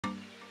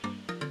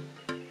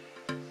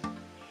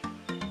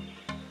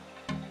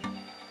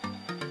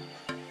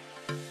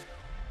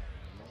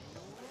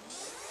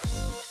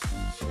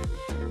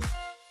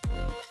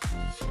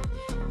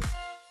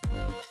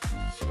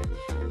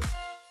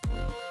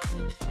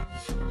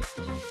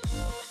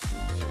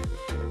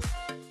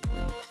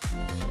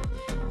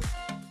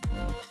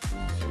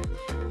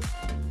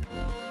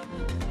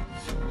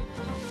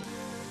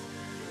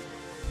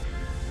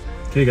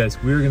Okay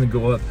guys, we're gonna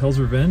go up Hell's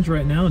Revenge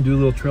right now and do a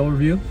little trail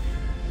review.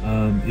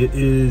 It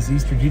is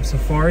Easter Jeep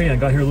Safari. I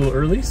got here a little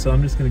early, so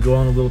I'm just gonna go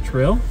on a little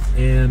trail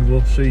and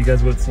we'll show you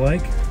guys what it's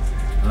like.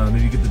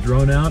 Maybe get the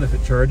drone out if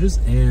it charges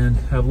and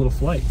have a little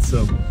flight.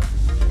 So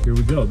here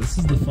we go. This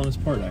is the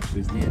funnest part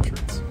actually, is the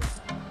entrance.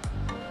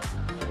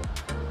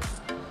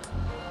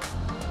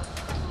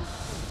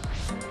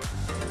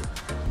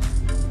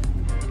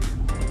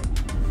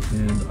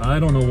 And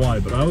I don't know why,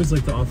 but I always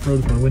like to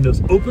off-road with my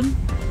windows open.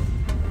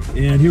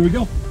 And here we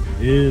go.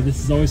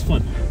 This is always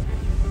fun.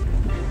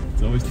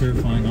 It's always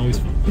terrifying, always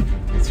fun.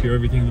 Let's hear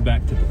everything in the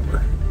back tip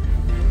over.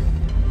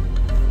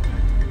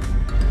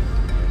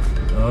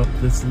 Up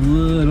this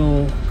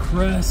little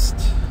crest.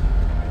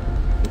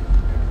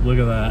 Look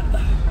at that.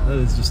 That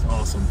is just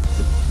awesome.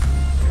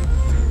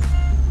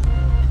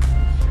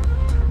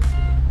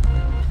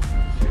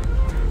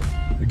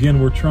 Again,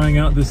 we're trying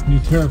out this new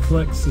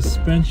TerraFlex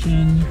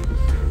suspension.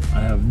 I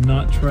have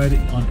not tried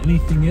it on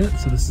anything yet,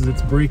 so this is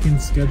its break-in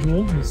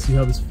schedule. Let's see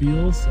how this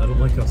feels. I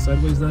don't like how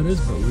sideways that is,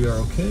 but we are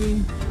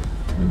okay.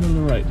 We're going to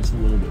the right just a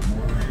little bit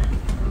more.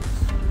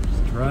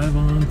 Just drive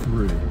on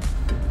through.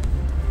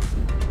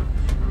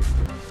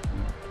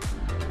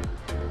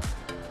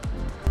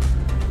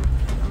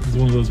 This is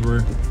one of those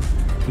where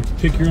you get to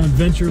pick your own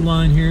adventure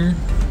line here.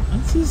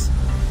 It's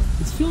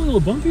feeling a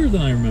little bumpier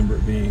than I remember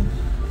it being.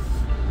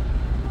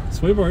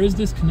 Sway bar is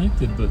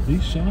disconnected, but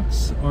these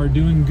shocks are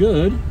doing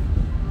good.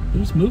 They're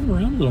just moving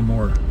around a little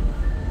more.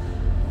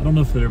 I don't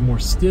know if they're more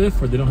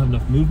stiff or they don't have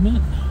enough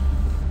movement.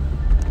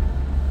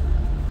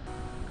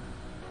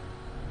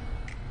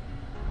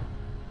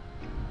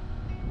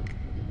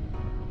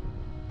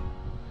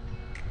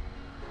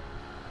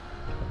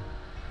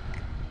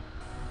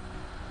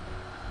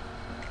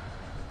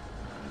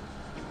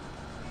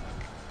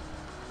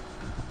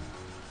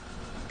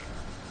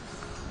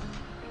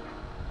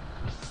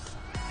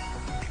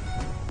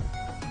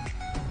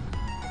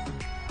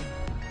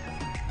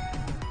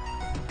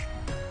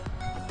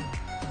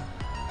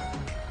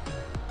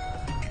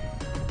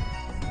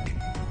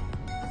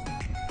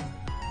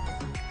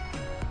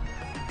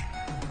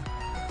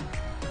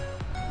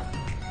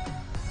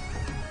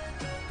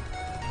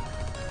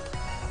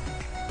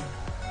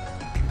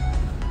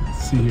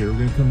 See here, we're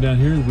gonna come down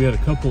here. We had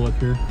a couple up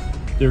here.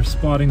 They're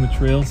spotting the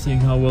trail, seeing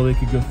how well they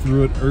could go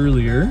through it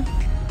earlier.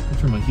 I'll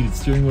turn my heated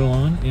steering wheel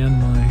on and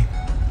my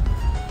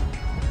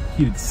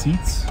heated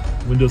seats.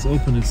 Windows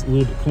open. It's a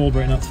little bit cold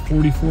right now. It's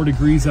 44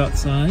 degrees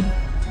outside.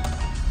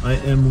 I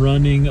am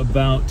running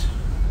about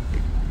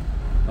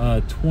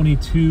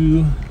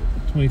 22,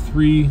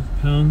 23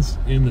 pounds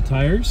in the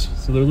tires.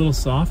 So they're a little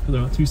soft, but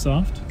they're not too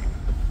soft.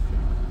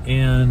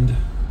 And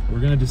we're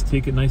gonna just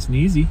take it nice and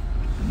easy.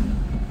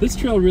 This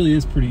trail really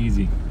is pretty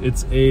easy.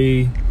 It's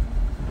a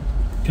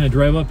kind of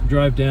drive up,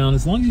 drive down.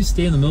 As long as you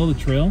stay in the middle of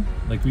the trail,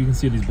 like you can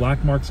see these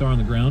black marks are on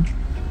the ground,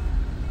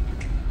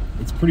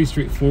 it's pretty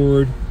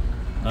straightforward.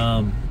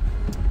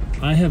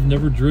 I have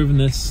never driven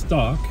this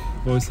stock.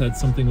 I've always had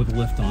something with a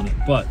lift on it,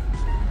 but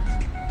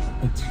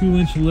a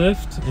 2-inch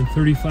lift and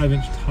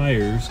 35-inch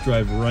tires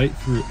drive right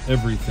through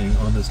everything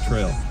on this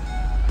trail.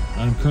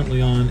 I'm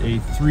currently on a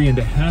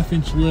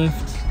 3.5-inch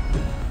lift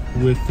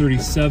with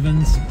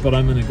 37s, but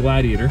I'm in a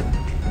Gladiator,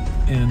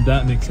 and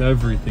that makes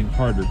everything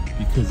harder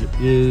because it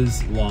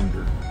is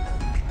longer.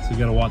 So you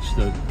gotta watch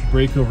the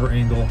breakover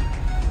angle,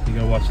 you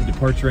gotta watch the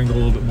departure angle a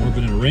little bit more,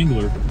 but in a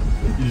Wrangler,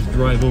 you just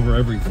drive over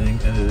everything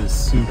and it is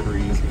super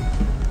easy.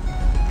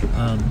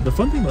 The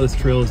fun thing about this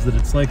trail is that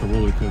it's like a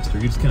roller coaster.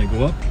 You just kind of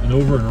go up and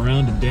over and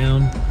around and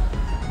down,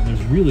 and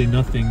there's really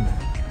nothing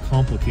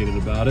complicated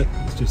about it.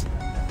 It's just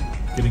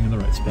getting in the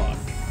right spot.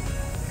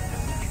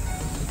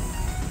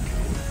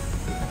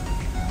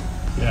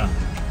 Yeah,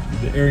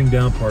 the airing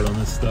down part on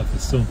this stuff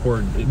is so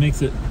important. It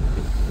makes it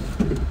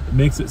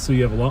so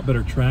you have a lot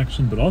better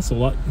traction, but also a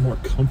lot more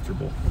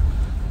comfortable.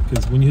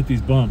 Because when you hit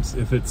these bumps,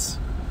 if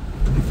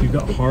you've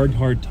got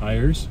hard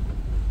tires,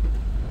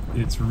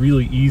 it's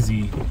really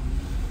easy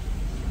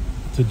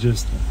to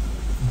just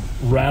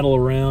rattle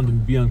around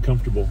and be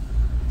uncomfortable.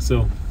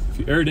 So if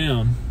you air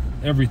down,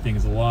 everything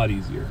is a lot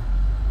easier.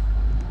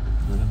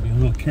 I'm gonna be a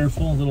little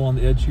careful, a little on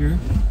the edge here.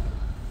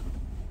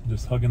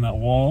 Just hugging that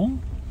wall.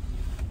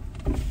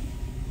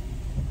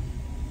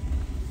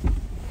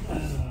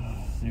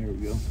 There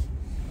we go.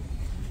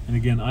 And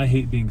again, I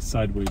hate being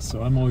sideways,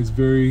 so I'm always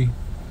very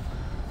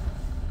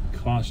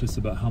cautious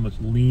about how much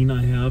lean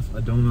I have.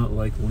 I do not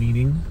like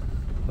leaning,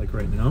 like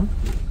right now.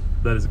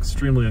 That is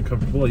extremely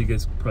uncomfortable. You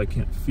guys probably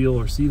can't feel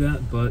or see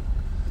that, but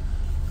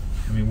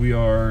I mean, we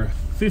are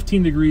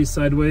 15 degrees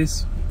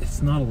sideways.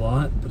 It's not a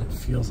lot, but it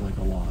feels like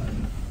a lot.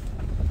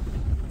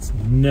 It's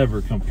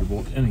never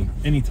comfortable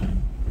any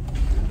time.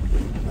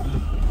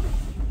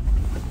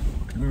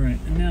 All right,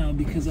 and now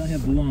because I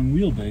have the long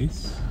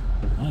wheelbase,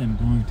 I am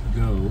going to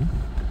go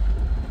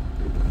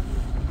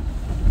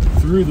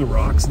through the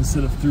rocks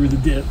instead of through the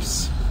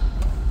dips.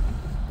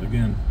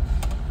 Again,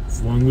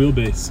 it's long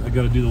wheelbase. I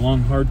got to do the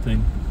long hard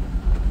thing.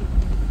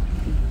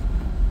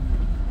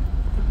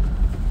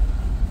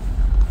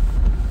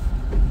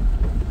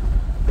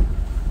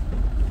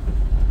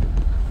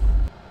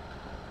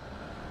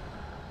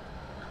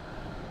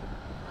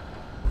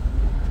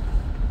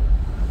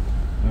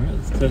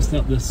 test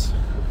out this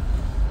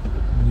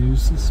new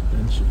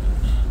suspension.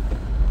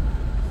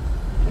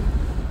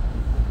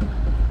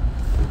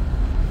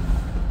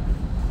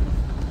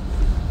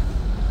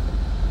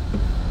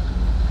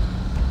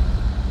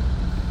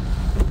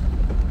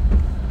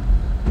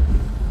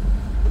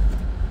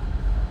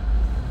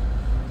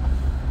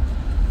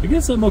 I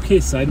guess I'm okay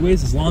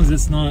sideways as long as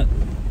it's not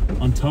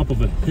on top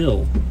of a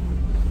hill.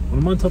 When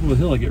I'm on top of a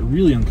hill, I get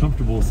really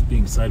uncomfortable with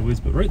being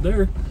sideways, but right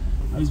there,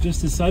 I was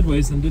just as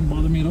sideways and it didn't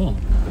bother me at all.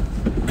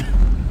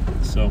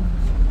 So,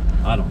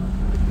 I don't know.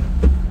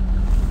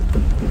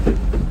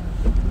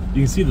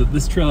 You can see that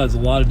this trail has a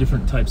lot of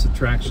different types of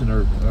traction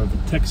or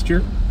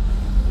texture.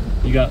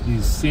 You got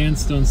these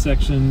sandstone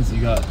sections,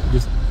 you got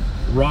just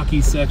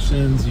rocky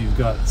sections, you've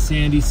got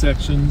sandy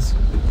sections.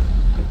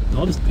 It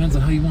all just depends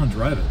on how you want to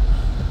drive it.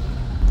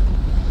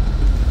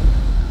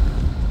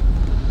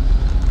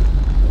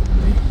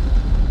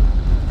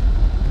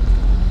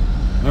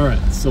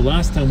 Alright, so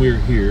last time we were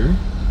here,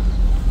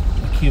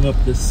 I came up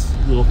this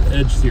little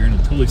edge here and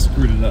it totally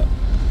screwed it up.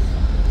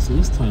 So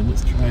this time,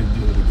 let's try to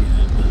do it again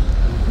a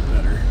little bit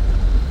better.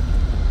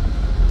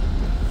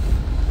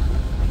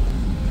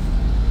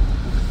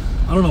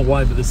 I don't know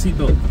why, but the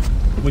seatbelt,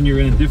 when you're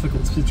in a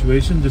difficult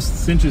situation,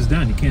 just cinches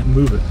down. You can't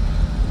move it.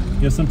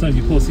 You know, sometimes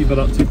you pull the seatbelt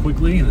out too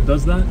quickly and it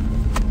does that.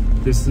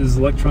 This is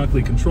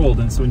electronically controlled,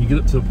 and so when you get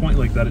up to a point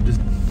like that, it just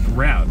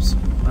grabs.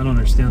 I don't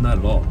understand that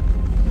at all.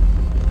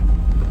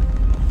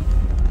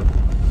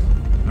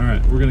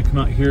 Alright, we're going to come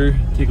out here,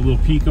 take a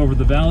little peek over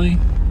the valley.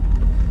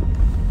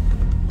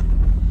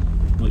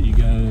 Let you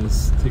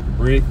guys take a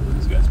break, let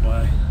these guys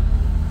by.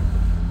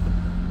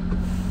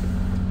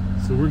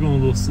 So we're going a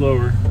little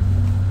slower.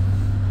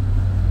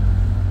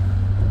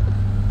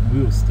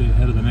 We will stay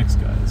ahead of the next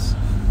guys.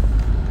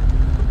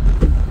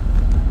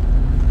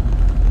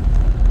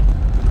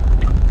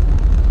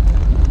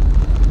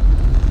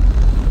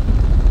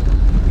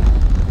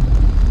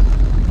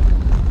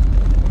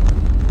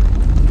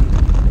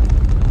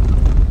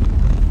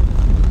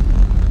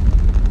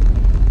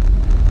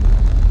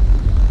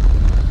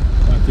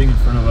 In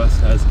front of us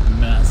has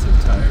massive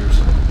tires.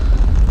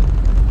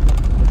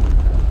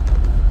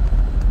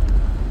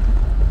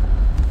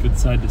 Good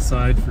side to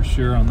side for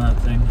sure on that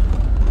thing.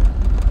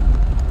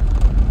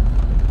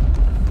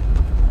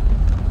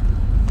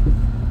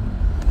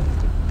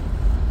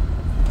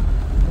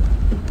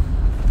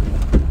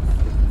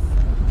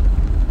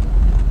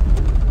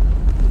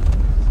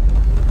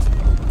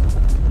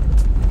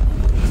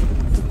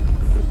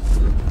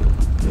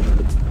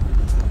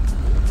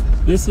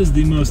 This is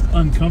the most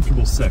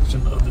uncomfortable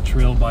section of the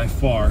trail by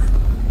far.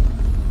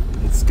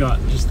 It's got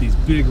just these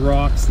big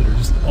rocks that are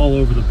just all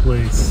over the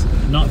place.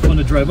 Not fun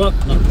to drive up,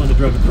 not fun to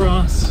drive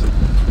across.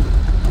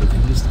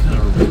 And just kind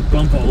of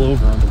bump all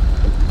over them.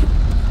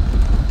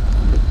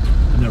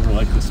 I never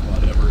liked this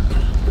spot ever.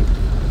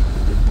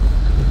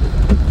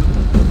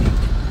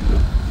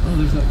 Oh,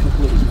 there's that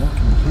couple that was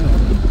walking the trail.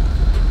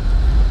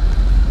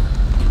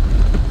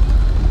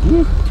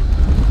 Woo!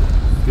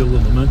 Get a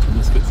little momentum,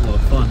 this gets a lot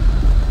of fun.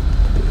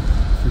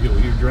 Forget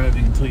what you're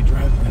driving until you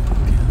drive it again.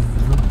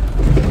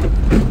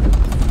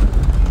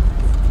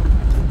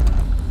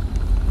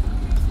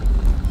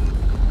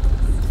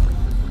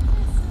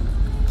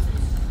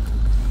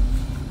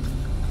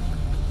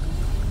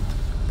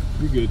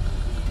 You're good.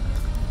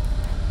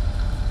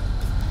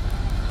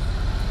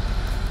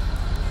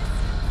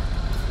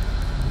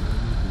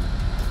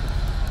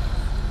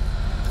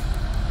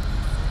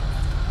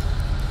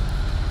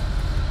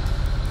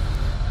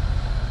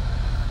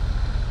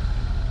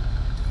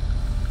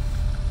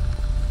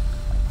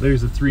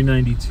 There's a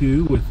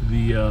 392 with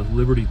the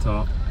Liberty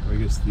top, or I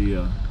guess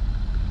the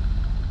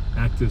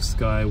Active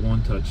Sky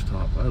One Touch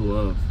top. I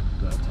love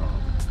that top.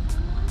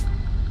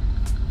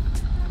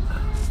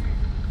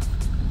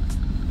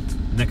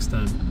 Next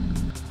time.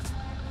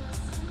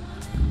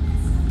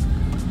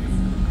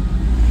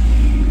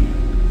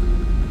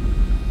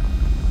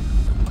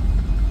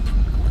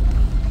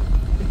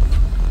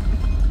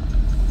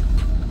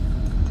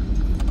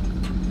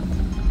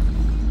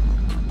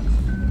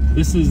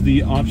 This is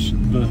the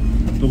option,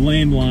 the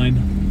lane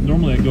line.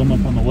 Normally I go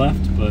up on the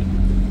left, but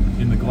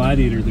in the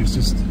Gladiator, it's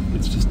just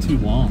too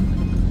long.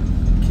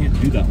 You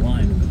can't do that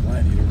line in the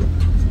Gladiator,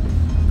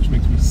 which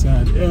makes me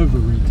sad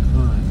every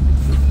time.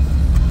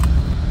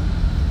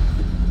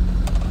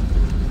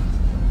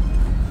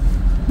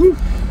 Whew,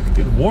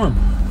 getting warm.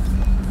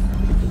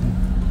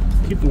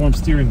 Keep the warm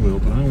steering wheel,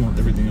 but I don't want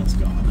everything else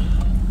gone.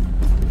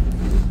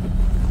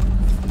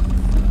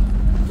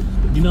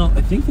 You know,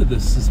 I think that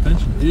this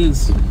suspension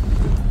is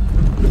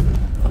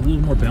a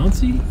little more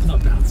bouncy. Not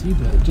bouncy,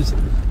 but it just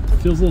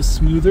feels a little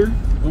smoother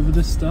over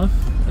this stuff.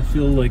 I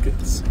feel like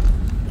it's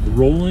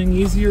rolling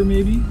easier,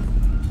 maybe.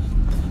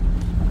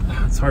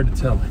 It's hard to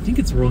tell. I think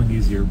it's rolling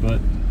easier, but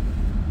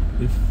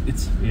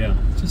it's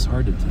just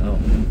hard to tell.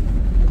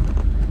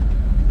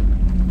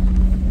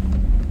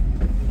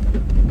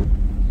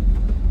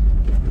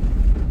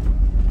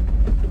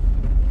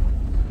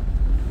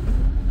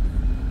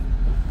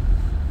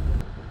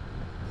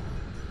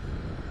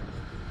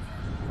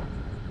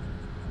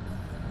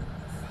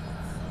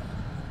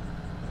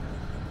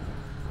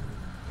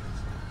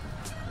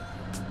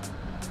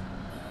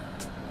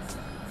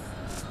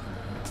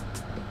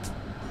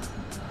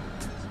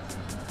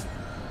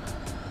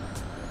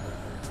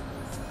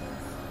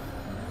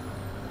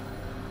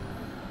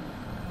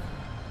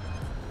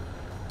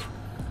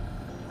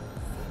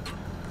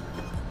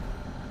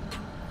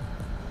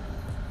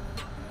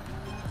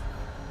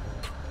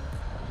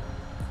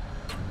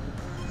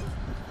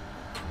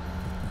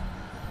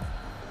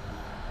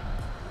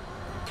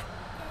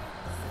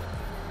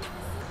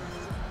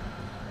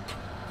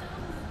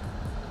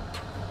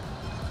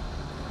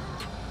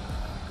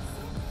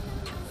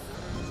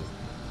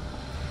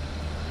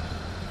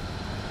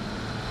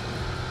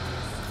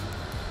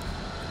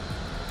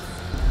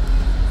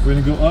 We're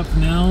gonna go up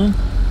now.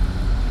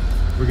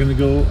 We're gonna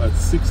go at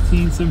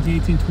 16,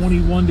 17, 18,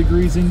 21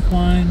 degrees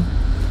incline,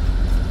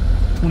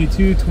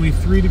 22,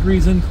 23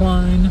 degrees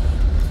incline.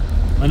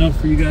 I know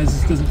for you guys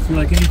this doesn't feel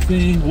like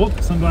anything.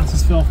 Whoop,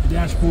 sunglasses fell off the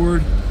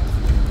dashboard.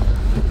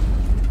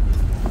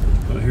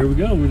 But here we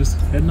go, we're just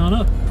heading on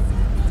up.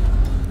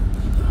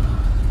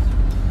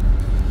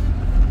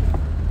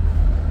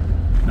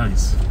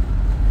 Nice.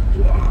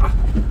 Wow.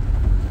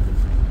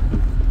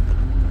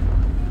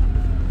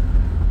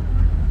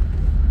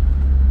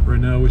 Right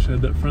now I wish I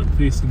had that front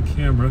facing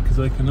camera because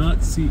I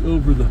cannot see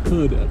over the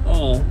hood at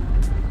all.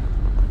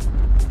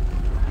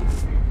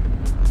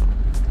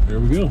 There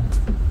we go.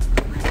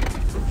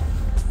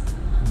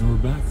 And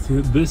we're back to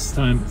it this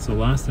time. So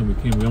last time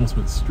we came, we almost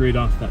went straight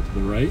off that to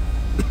the right.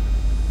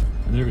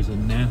 And there is a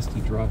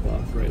nasty drop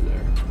off right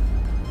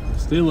there.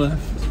 Stay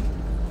left.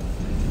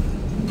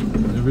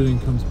 And everything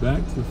comes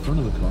back to the front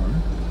of the car.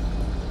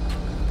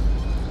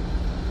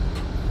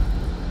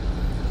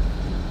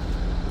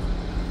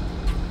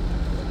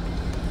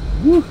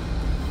 Woo!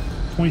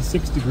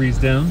 26 degrees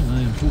down.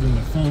 I am holding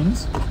my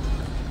phones so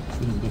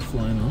they don't go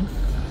flying off.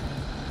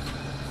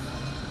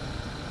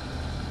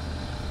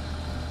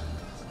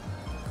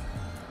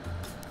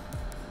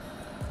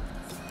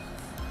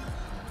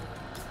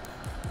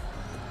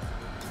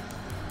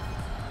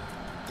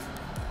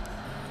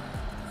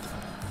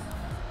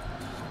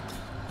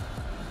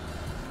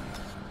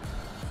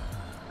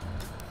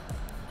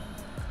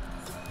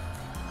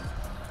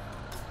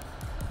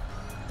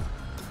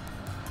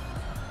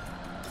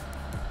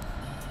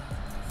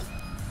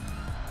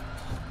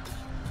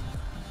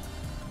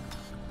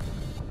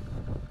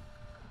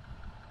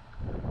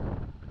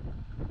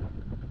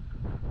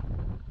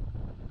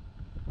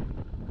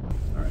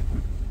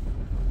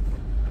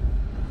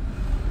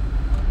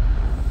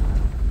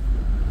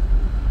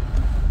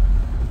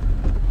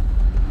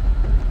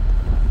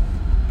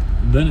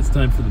 Then it's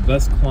time for the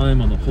best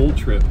climb on the whole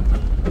trip.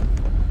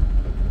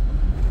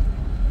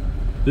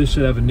 This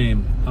should have a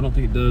name. I don't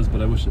think it does,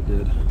 but I wish it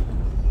did.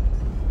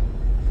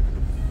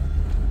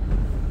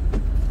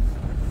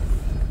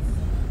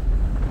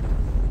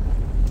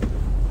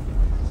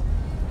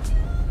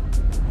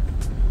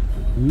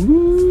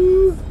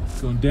 Woo!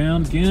 Going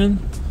down again.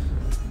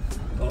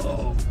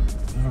 Oh,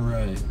 all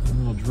right. A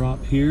little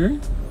drop here.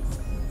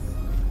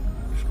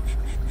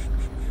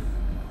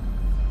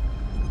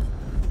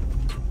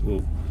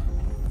 Whoa.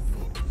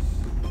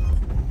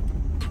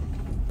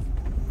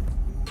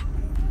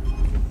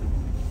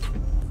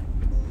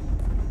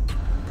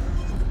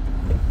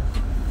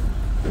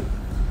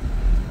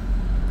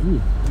 Ooh,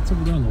 what's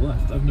over there on the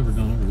left? I've never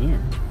gone over there.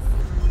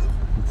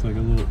 Looks like a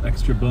little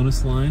extra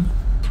bonus line.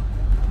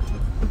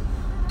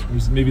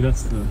 Maybe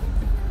that's the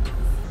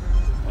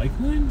bike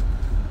line?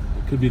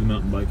 It could be the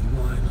mountain biking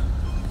line.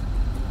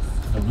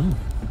 I don't know.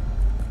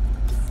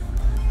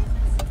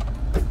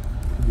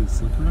 Could be the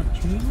Slick Rock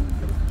Trail?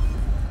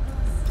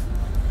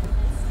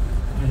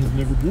 I have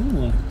never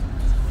driven one.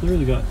 It's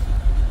clearly got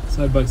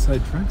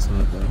side-by-side tracks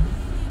on it though.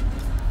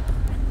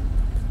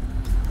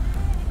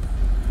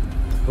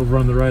 Over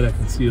on the right I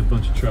can see a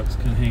bunch of trucks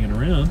kind of hanging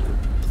around.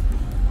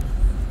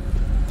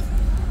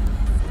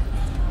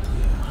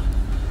 Yeah.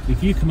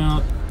 If you come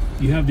out,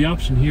 you have the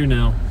option here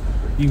now.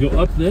 You can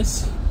go up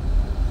this,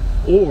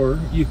 or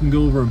you can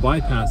go over and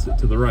bypass it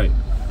to the right.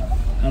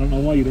 I don't know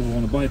why you'd ever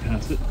want to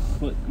bypass it,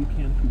 but you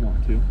can if you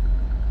want to.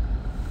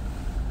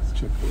 Let's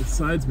check both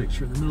sides, make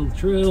sure in the middle of the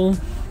trail,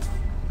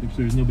 make sure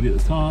there's nobody at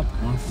the top,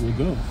 off we'll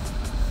go.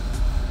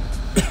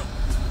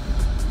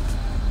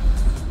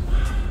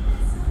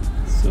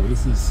 So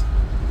this is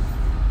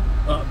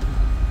up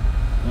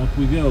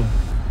we go.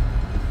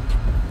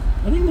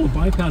 I think we'll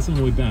bypass on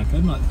the way back.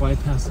 I've not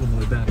bypassed on the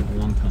way back in a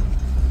long time.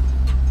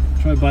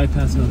 Try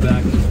bypassing on the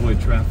back to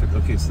avoid traffic.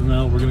 Okay, so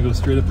now we're gonna go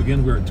straight up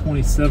again. We're at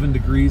 27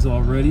 degrees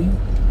already.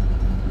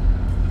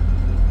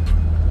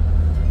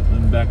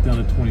 Then back down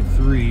to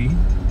 23. Man,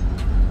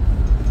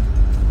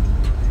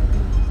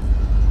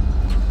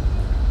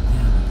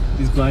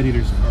 these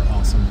Gladiators are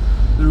awesome.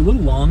 They're a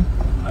little long.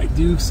 I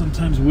do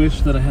sometimes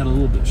wish that I had a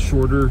little bit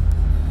shorter,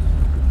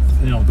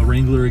 you know, the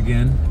Wrangler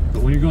again.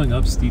 But when you're going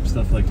up steep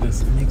stuff like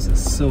this, it makes it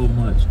so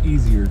much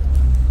easier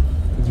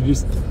because you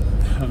just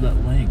have that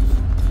length.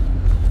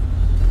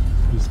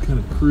 You just kind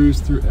of cruise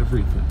through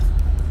everything.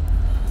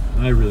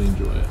 I really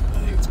enjoy it. I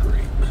think it's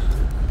great.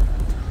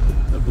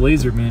 That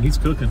Blazer, man, he's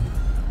cooking.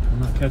 I'm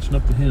not catching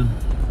up to him.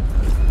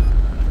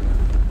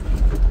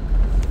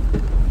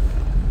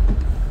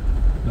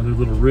 Another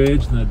little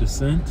ridge and a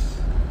descent.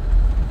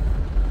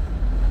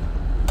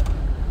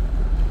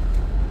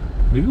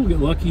 Maybe we'll get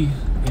lucky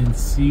and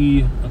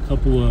see a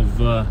couple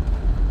of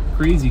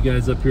crazy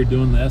guys up here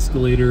doing the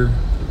Escalator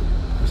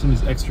or some of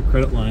these extra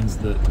credit lines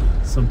that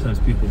sometimes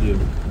people do.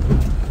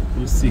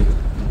 We'll see.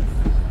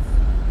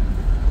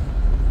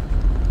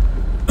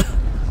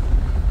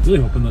 Really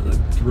hoping that the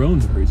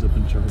drone hurries up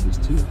and charges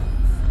too.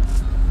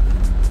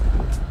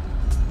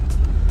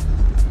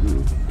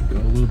 Ooh,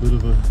 got a little bit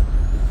of a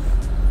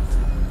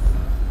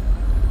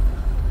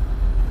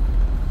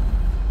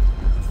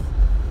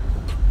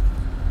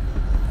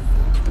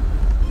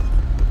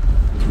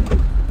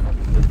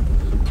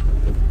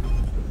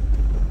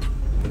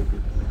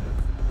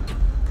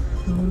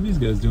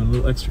guy's doing a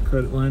little extra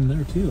credit line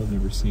there too I've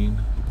never seen.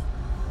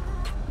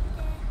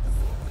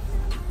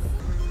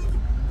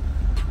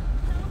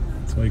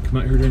 That's why you come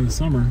out here during the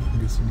summer. I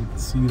guess you get to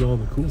see all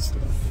the cool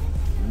stuff.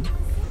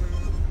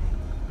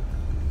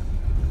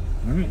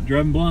 All right,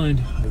 driving blind.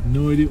 I have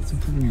no idea what's in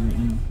front of me right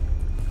now.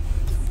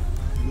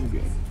 There we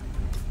go.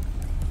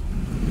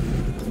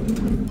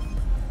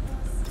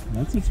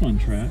 That's a fun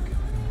track.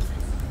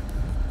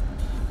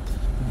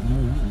 I don't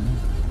know that one.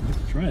 I'd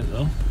like to try it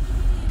though.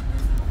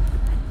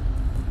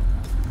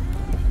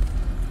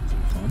 It's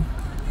fun.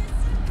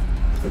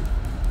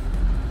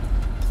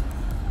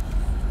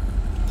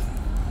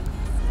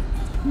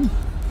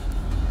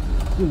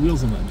 Cool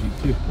wheels on that Jeep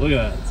too. Look at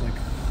that. It's like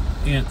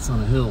ants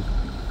on a hill.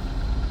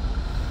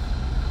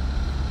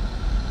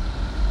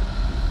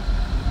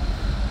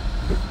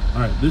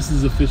 Alright, this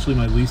is officially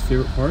my least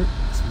favorite part.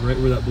 It's right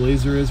where that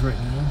Blazer is right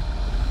now.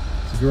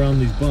 So you go around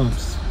these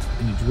bumps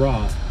and you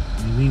drop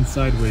and you lean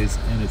sideways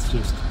and it's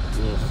just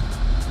ugh,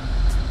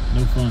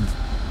 no fun.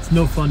 It's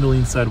no fun to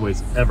lean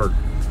sideways ever.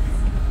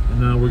 And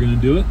now we're gonna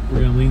do it.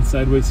 We're gonna lean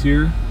sideways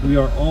here. We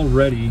are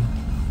already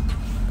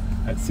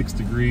at 6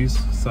 degrees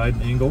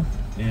side angle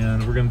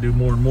and we're gonna do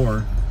more and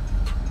more.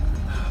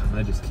 And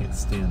I just can't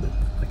stand it.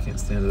 I can't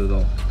stand it at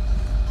all.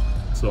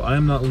 So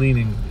I'm not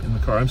leaning in the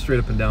car. I'm straight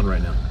up and down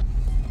right now.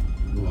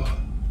 Ugh.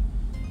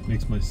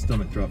 Makes my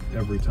stomach drop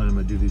every time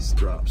I do these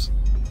drops.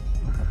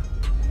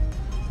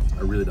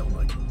 I really don't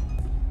like it.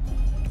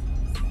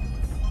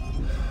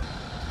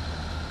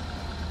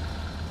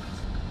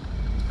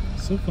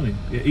 So funny.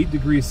 Yeah, 8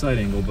 degrees side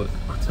angle, but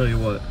I'll tell you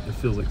what, it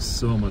feels like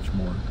so much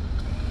more.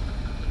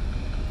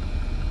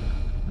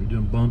 We're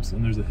doing bumps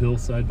and there's a hill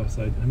side by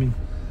side. I mean,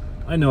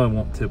 I know I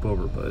won't tip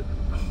over, but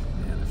oh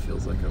man, it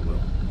feels like I will.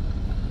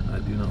 I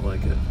do not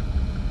like it.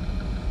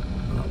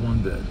 Not one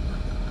bit.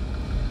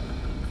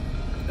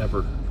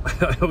 Ever.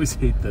 I always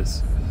hate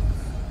this.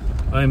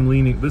 I'm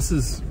leaning. This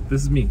is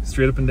me,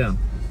 straight up and down.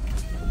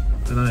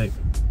 And oh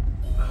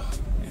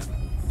man,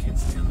 can't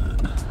stand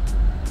that.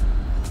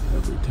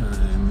 Every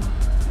time.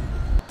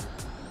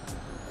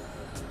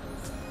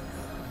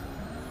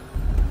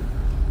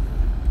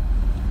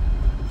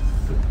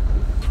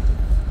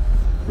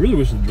 I really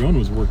wish the drone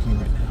was working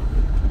right now.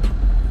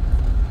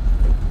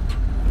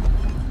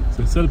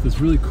 So I set up this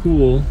really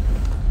cool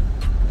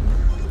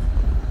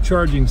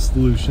charging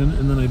solution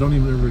and then I don't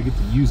even ever get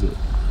to use it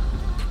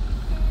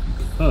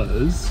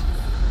because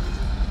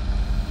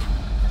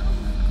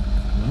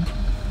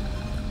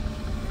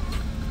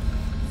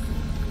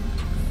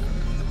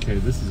okay,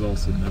 this is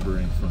also never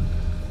any fun.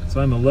 So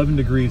I'm 11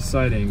 degrees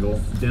side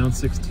angle, down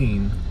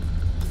 16,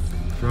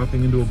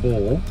 dropping into a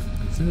bowl.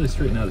 It's really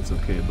straightened out, it's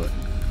okay, but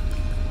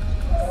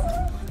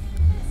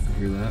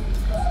you hear that?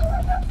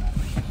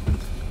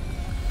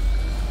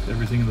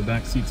 Everything in the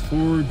back seat's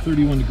forward,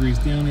 31 degrees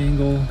down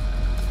angle.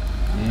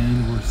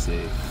 And we're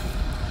safe.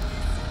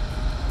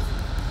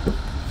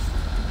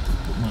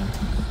 Put my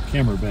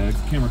camera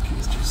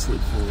case just slid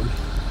forward.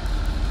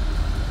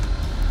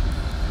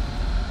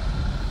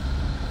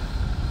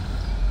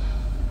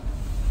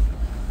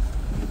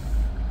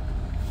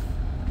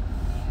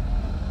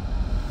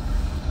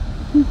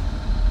 Whew.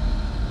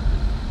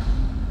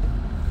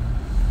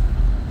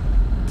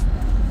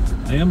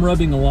 I am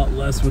rubbing a lot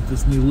less with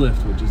this new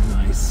lift, which is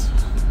nice.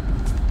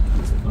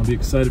 I'll be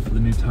excited for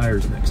the new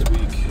tires next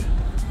week.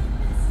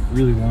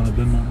 Really wanted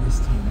them on this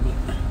time, but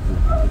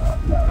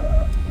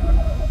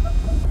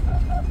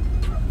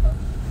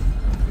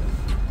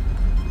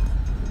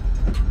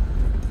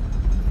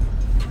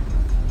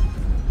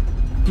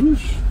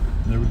whoosh,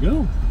 there we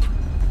go.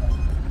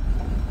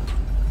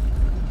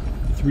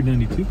 The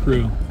 392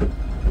 crew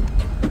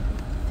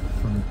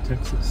from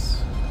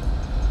Texas.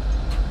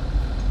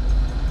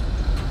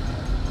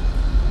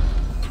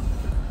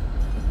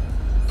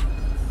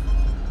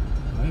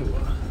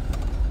 Iowa.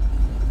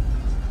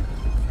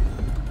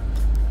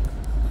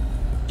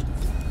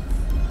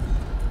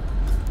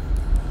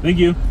 Thank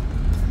you.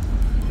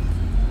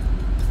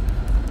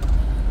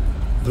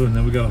 Oh, and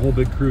then we got a whole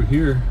big crew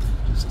here,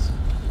 just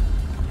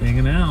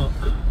hanging out.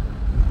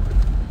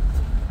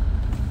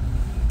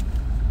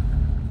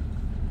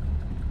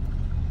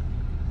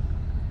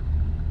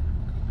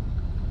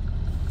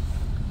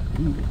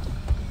 Ooh.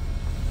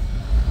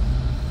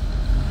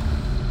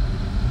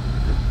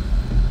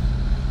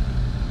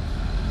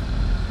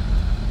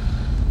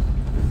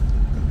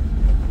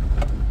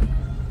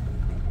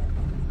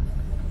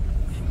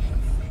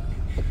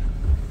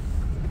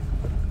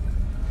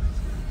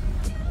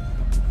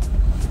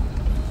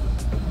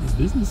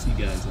 Businessy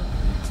guys out here.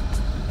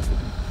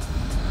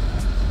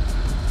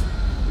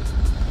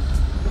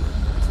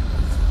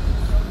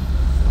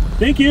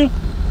 Thank you.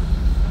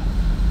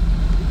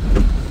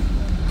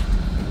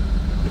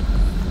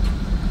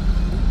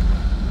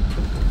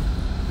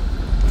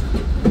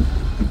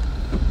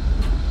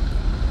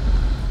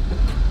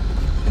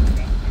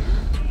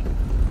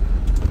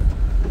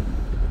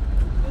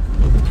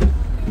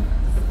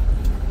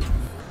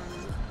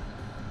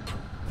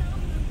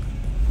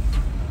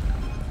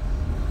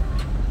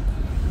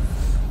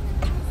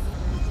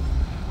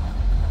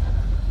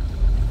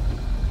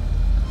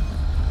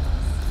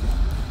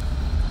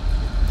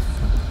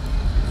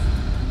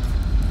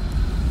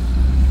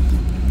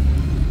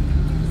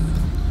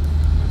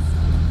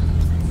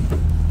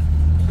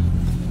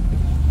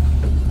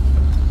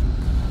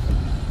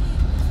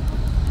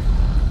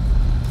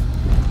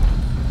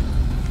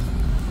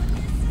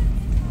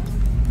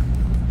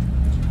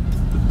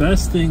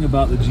 best thing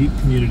about the Jeep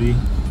community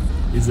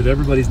is that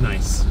everybody's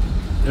nice.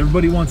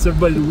 Everybody wants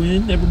everybody to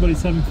win.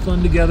 Everybody's having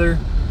fun together.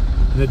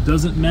 And it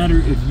doesn't matter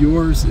if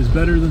yours is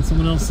better than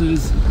someone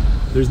else's.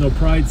 There's no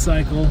pride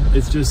cycle.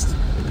 It's just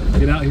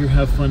get out here,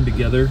 have fun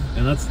together.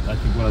 And that's, I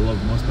think, what I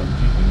love most about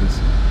Jeeping is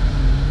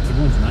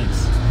everyone's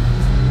nice.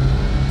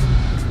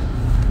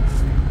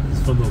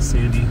 It's a fun little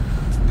sandy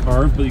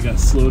carve, but you got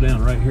to slow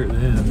down right here at the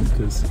end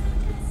because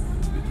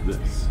look at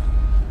this.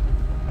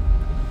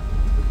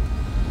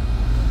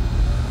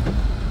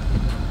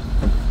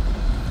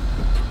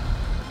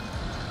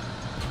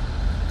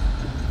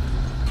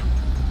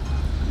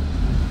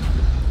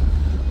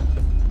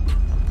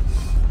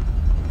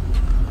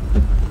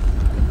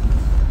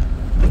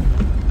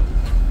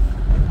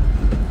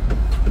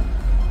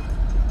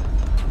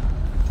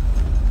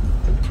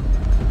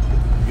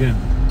 Again,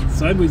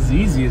 sideways is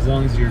easy as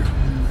long as you're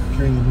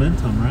carrying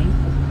momentum, right?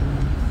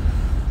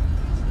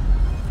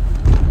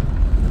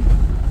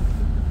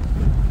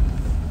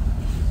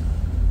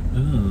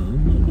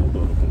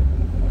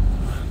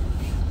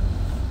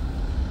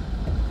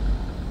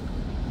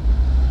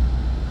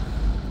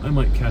 I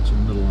might catch in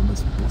the middle on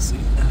this one, we'll see.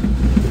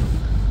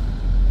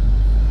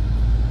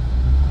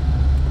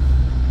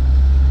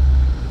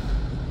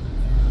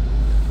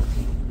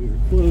 We're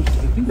close,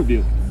 I think we'll be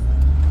okay.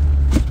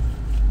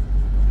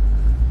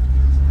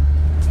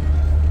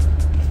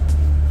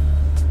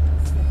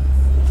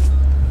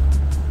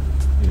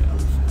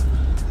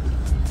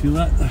 Feel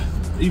that?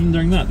 Even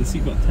during that, the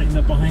seatbelt tightened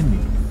up behind me.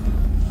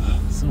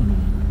 So annoying.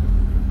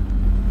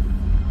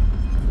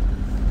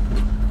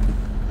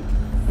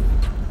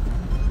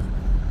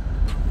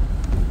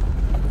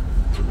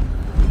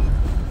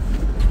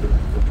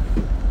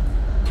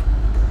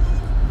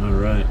 All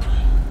right.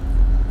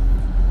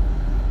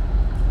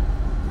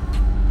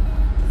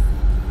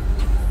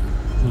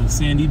 Little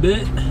sandy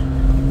bit.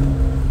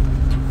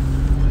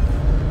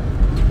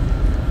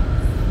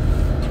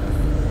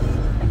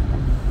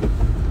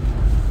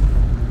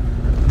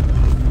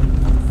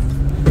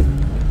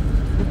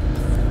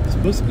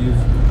 Supposed to be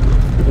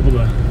able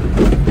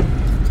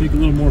to take a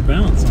little more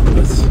bounce on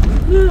this.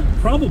 Yeah,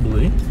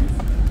 probably.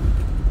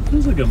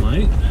 Feels like I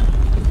might.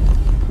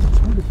 It's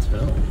hard to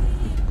tell,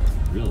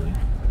 really.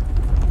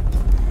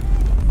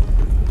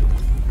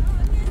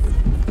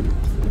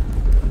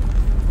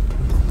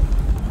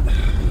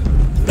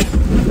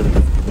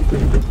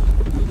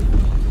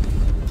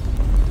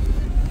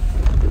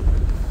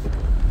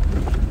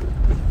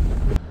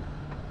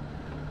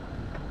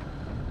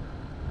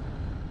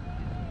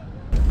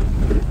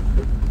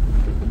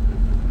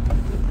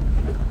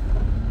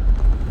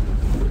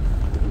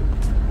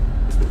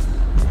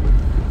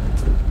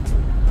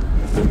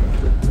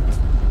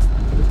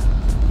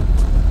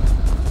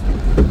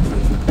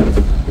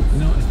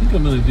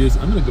 I'm going to do is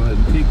I'm going to go ahead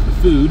and take the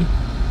food,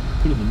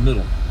 put it in the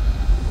middle.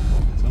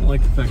 So I don't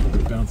like the fact that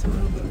they're bouncing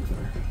around back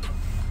there.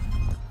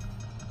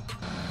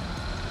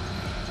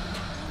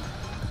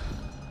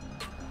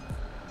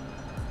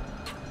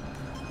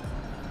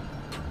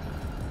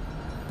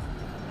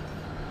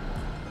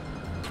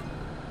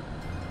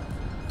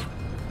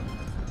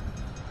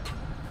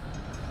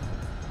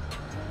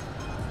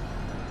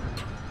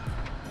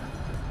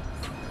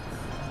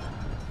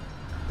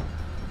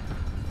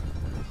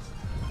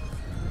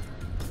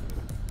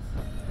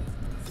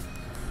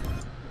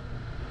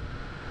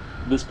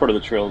 This part of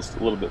the trail is a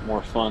little bit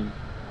more fun.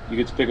 You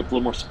get to pick up a little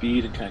more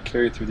speed and kind of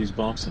carry through these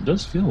bumps. It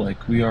does feel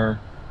like we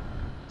are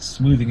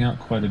smoothing out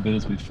quite a bit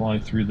as we fly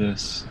through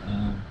this.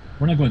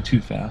 We're not going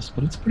too fast,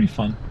 but it's pretty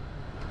fun.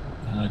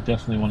 I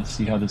definitely want to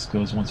see how this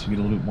goes once you get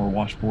a little bit more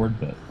washboard,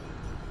 but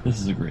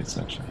this is a great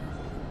section.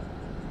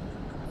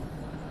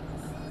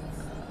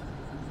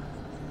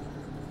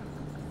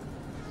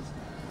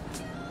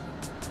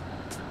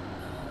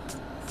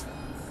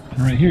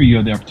 And right here you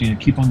have the opportunity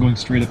to keep on going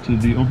straight up to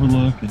the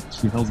overlook and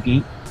to Hell's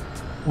Gate.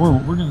 Or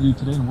what we're going to do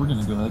today, and we're going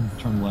to go ahead and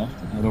turn left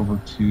and head over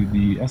to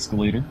the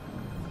Escalator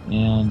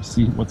and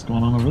see what's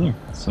going on over there.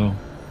 So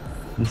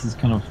this is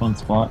kind of a fun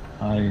spot.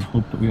 I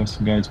hope that we have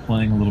some guys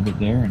playing a little bit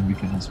there and we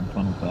can have some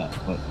fun with that.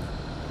 But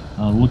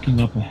looking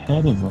up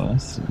ahead of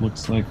us, it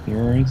looks like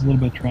there is a little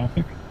bit of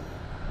traffic,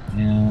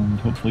 and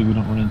hopefully we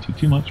don't run into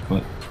too much.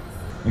 But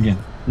again,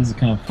 this is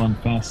kind of a fun,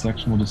 fast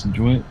section. We'll just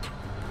enjoy it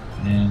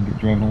and get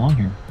driving along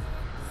here.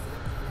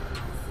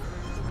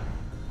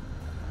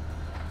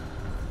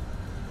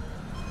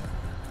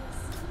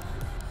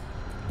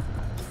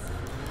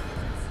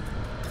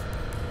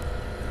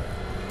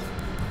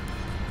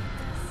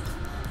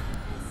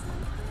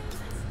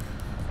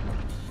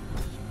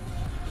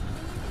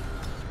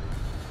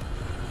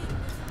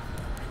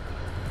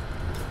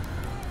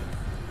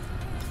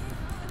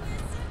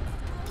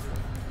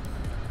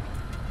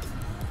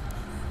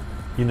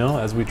 You know,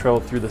 as we travel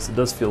through this, it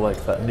does feel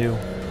like that new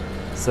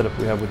setup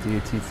we have with the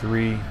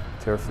AT3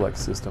 TerraFlex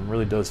system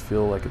really does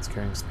feel like it's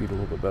carrying speed a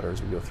little bit better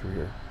as we go through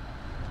here.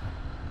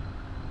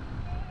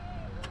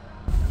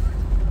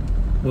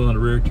 Well, on a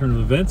rare turn of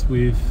events,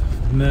 we've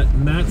met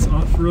Matt's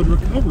Off-Road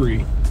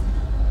Recovery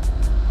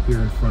here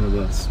in front of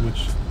us,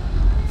 which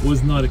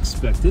Was not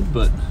expected,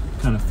 but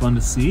kind of fun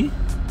to see.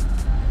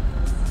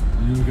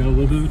 And we got a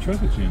little bit of a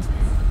traffic jam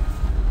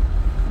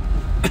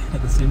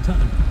at the same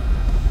time.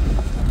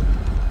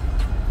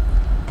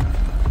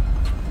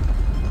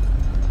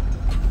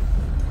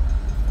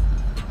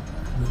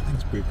 That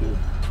thing's pretty cool.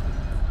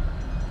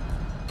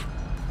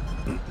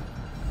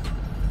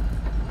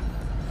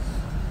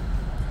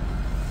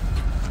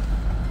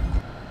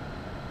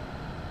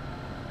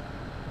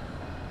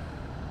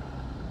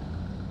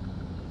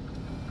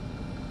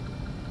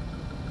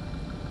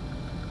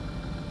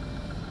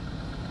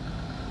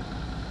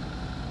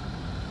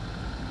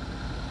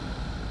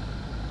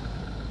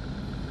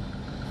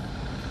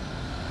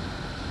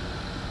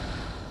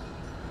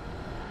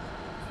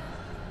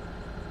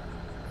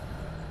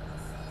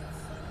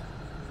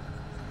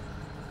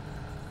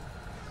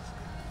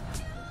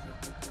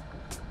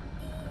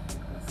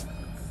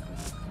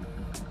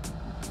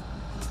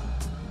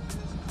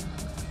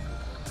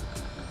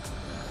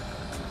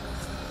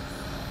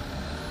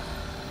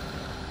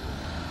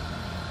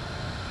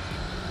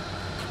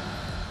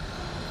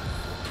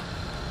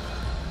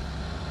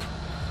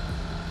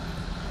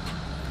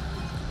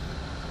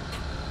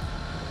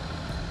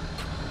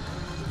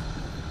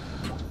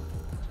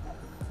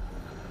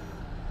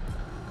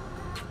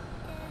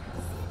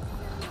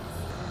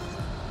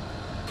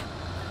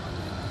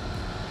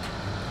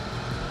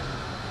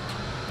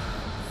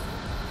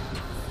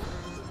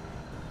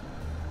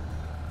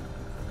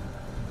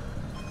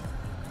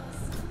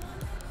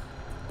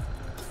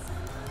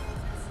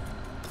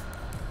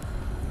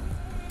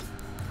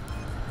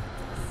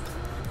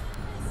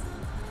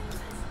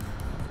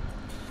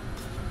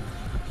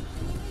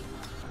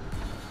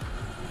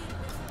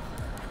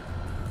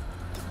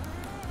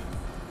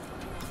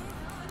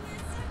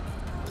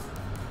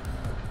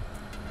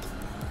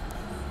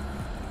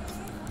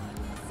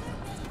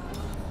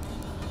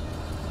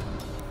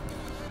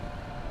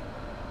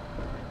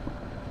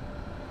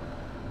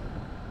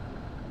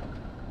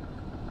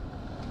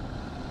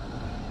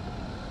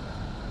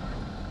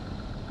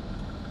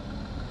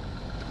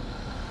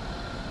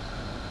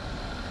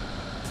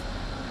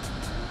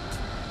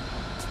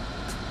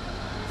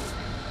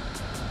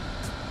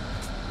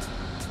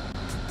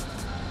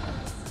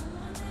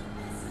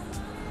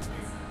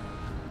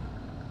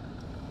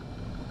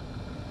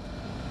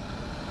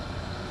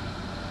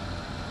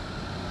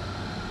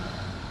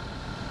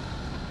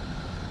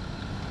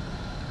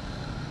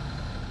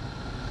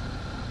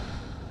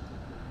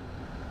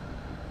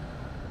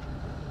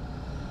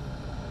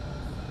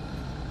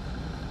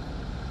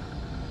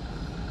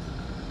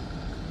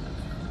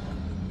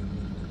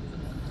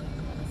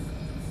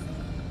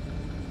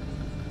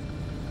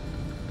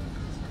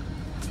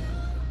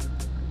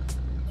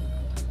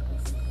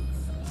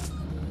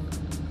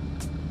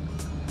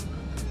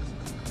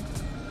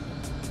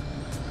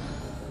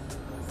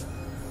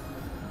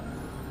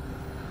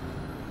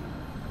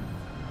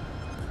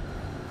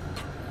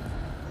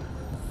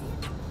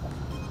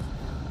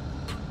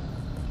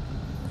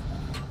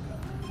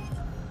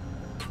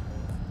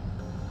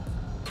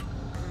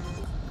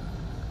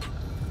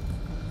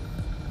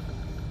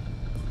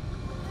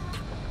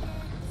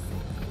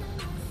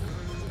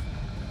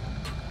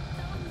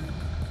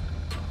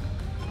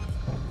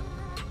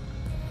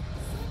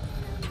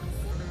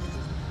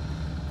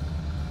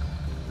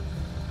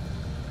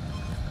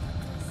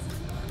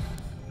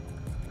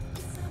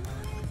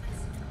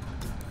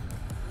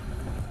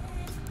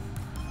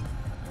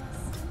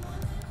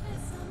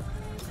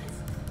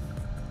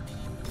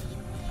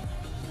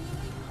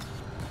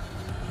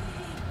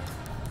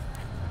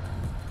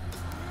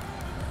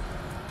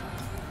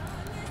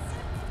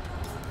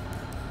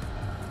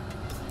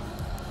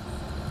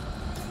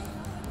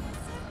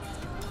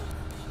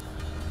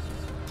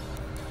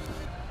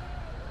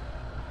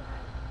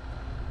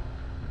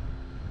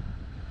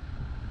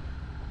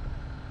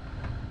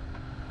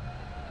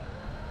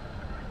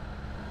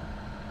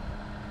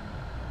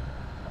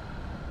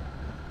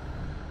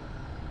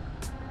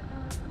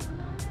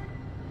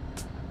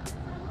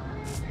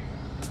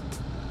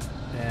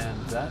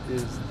 That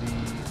is the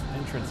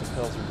entrance of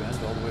Hell's Revenge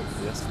all the way up to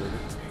the escalator.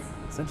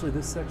 Essentially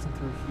this section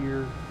through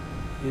here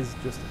is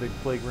just a big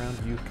playground.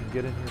 You can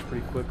get in here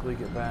pretty quickly,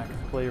 get back,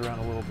 play around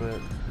a little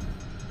bit,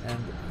 and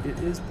it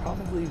is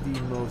probably the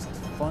most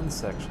fun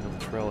section of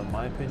the trail in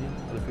my opinion.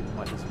 Other people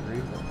might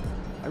disagree, but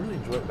I really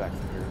enjoy it back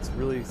through here. It's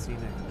really scenic.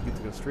 You get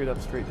to go straight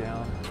up, straight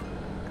down,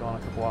 go on a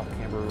couple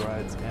off-camber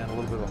rides, and a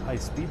little bit of a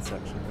high-speed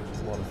section, which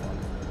is a lot of fun.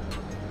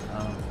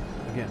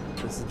 Again,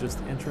 this is just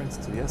the entrance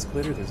to the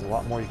escalator. There's a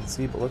lot more you can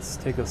see, but let's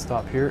take a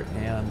stop here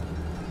and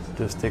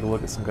just take a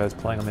look at some guys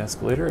playing on the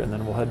escalator, and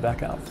then we'll head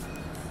back out.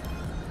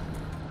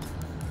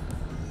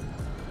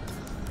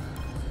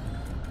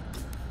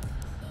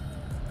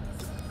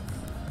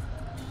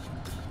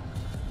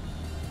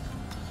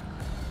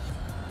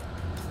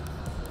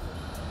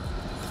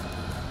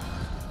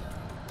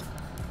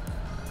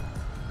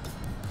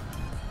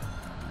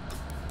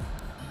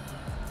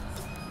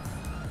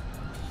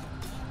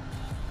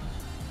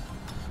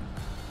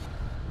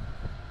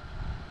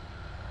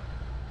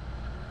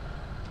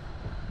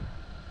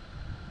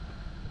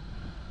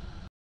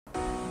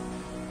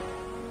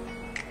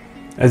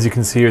 As you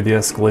can see here, the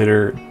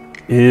Escalator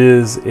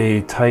is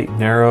a tight,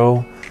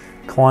 narrow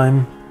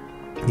climb.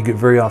 You get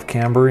very off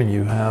camber and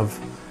you have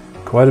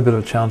quite a bit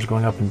of a challenge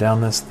going up and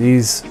down this.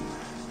 These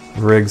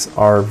rigs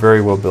are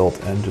very well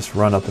built and just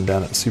run up and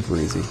down it super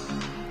easy.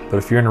 But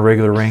if you're in a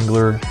regular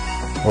Wrangler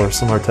or a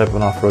similar type of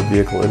an off-road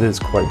vehicle, it is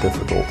quite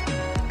difficult.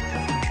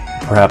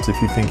 Perhaps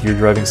if you think your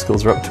driving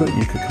skills are up to it,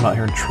 you could come out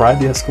here and try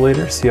the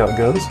Escalator, see how it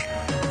goes.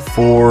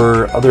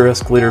 For other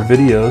Escalator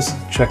videos,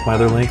 check my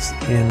other links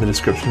in the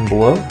description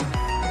below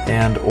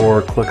and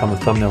or click on the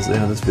thumbnails at the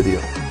end of this video.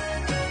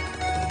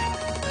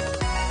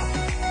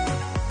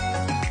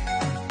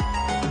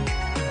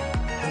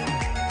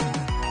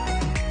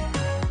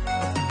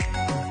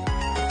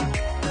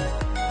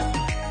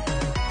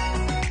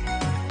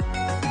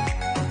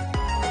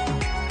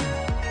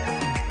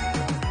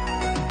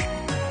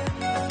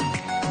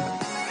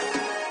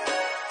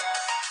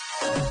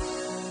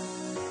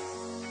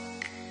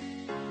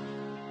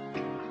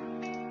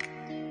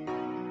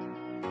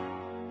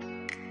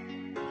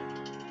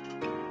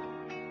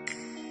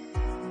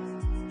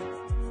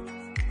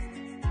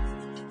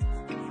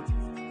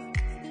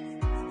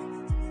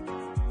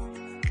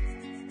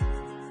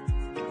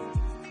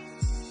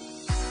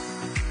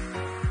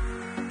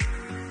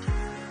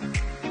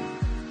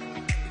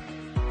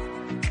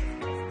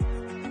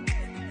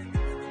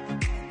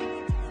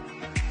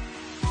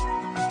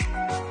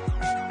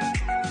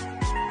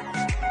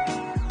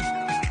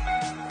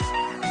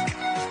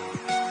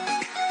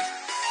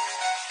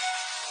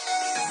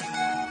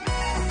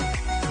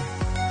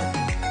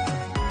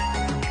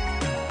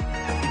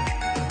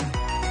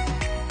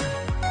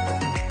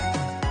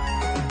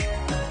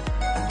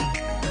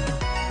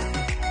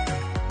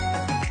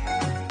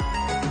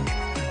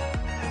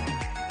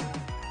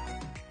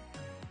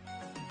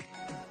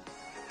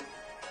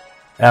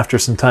 After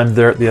some time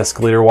there at the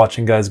Escalator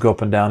watching guys go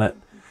up and down it,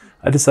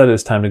 I decided it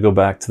was time to go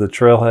back to the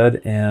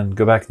trailhead and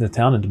go back into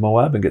town into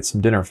Moab and get some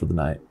dinner for the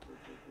night.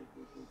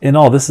 In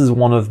all, this is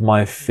one of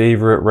my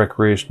favorite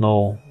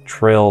recreational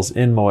trails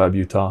in Moab,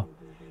 Utah.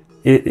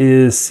 It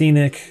is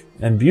scenic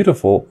and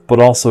beautiful,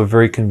 but also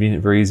very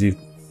convenient, very easy.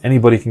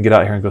 Anybody can get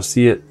out here and go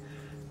see it.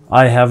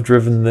 I have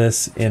driven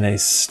this in a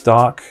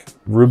stock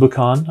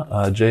Rubicon,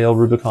 JL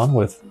Rubicon,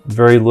 with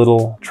very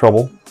little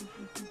trouble.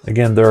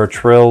 Again, there are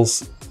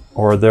trails,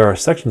 or there are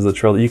sections of the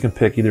trail that you can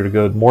pick either to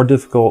go more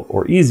difficult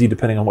or easy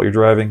depending on what you're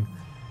driving.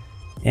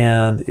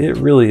 And it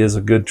really is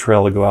a good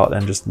trail to go out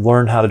and just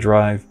learn how to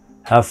drive,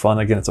 have fun.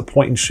 Again, it's a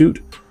point and shoot.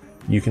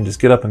 You can just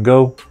get up and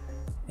go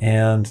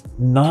and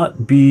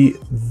not be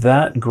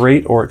that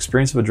great or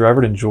experienced of a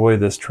driver to enjoy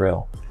this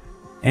trail.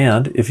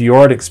 And if you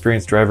are an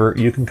experienced driver,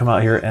 you can come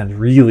out here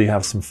and really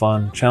have some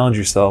fun, challenge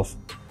yourself.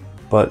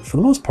 But for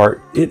the most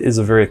part, it is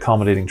a very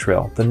accommodating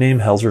trail. The name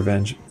Hell's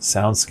Revenge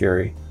sounds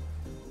scary,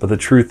 but the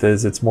truth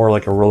is it's more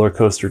like a roller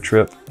coaster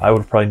trip. I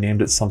would have probably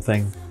named it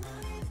something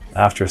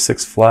after a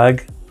Six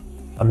Flag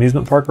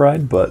amusement park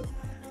ride, but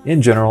in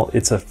general,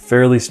 it's a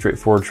fairly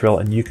straightforward trail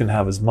and you can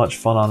have as much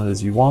fun on it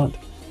as you want.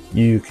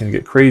 You can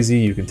get crazy,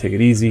 you can take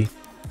it easy,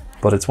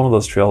 but it's one of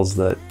those trails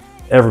that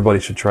everybody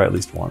should try at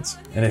least once.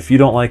 And if you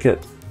don't like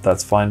it,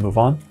 that's fine, move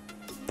on.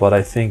 But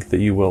I think that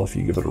you will if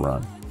you give it a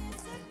run.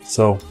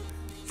 So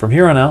from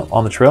here on out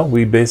on the trail,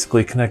 we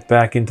basically connect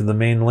back into the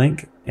main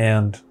link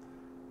and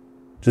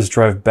just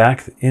drive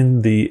back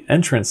in the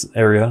entrance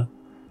area,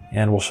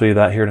 and we'll show you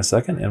that here in a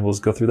second, and we'll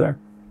just go through there.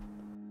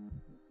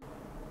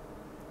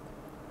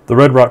 The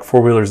Red Rock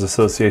Four Wheelers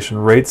Association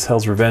rates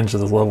Hell's Revenge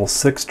as a level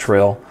 6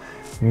 trail,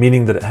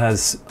 meaning that it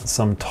has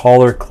some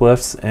taller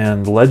cliffs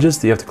and ledges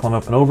that you have to climb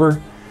up and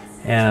over,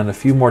 and a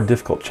few more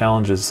difficult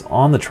challenges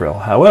on the trail.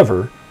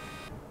 However,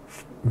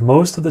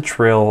 most of the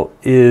trail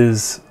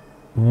is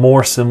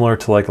more similar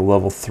to like a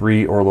level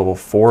 3 or level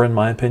 4 in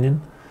my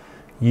opinion.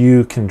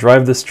 You can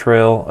drive this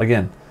trail,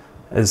 again,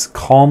 as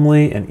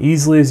calmly and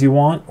easily as you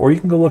want, or you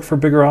can go look for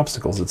bigger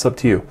obstacles. It's up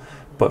to you.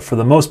 But for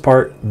the most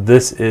part,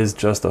 this is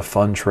just a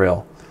fun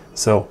trail.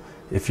 So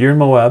if you're in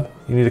Moab,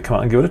 you need to come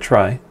out and give it a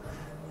try.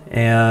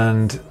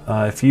 And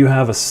if you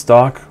have a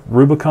stock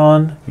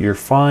Rubicon, you're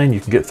fine. You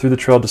can get through the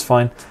trail just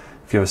fine.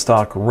 If you have a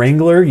stock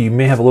Wrangler, you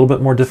may have a little bit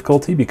more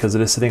difficulty because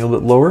it is sitting a little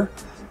bit lower.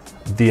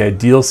 The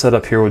ideal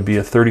setup here would be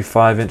a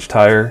 35-inch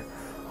tire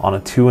on a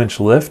 2-inch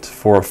lift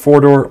for a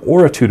 4-door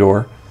or a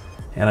 2-door,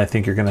 and I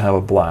think you're going to have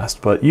a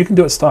blast. But you can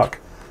do it stock.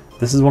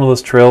 This is one of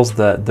those trails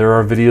that there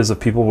are videos of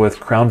people with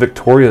Crown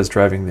Victorias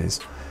driving these.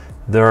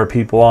 There are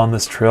people on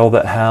this trail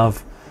that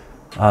have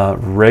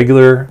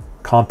regular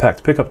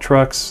compact pickup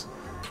trucks.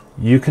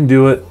 You can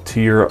do it to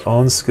your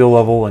own skill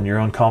level and your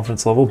own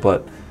confidence level,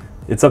 but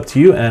it's up to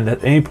you. And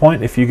at any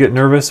point, if you get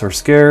nervous or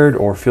scared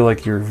or feel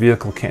like your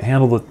vehicle can't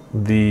handle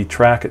the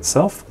track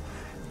itself,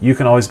 you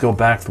can always go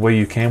back the way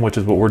you came, which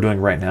is what we're doing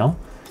right now.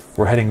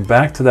 We're heading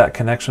back to that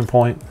connection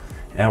point,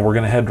 and we're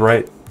going to head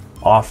right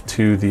off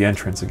to the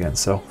entrance again.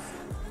 So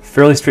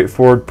fairly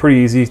straightforward, pretty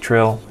easy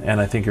trail,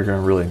 and I think you're going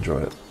to really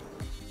enjoy it.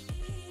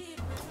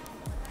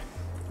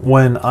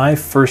 When I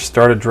first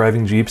started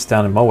driving Jeeps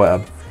down in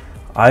Moab,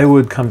 I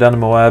would come down to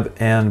Moab,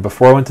 and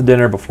before I went to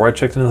dinner, before I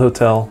checked into the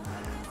hotel,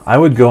 I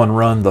would go and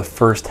run the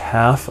first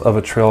half of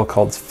a trail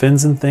called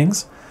Fins and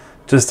Things,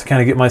 just to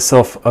kind of get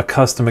myself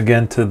accustomed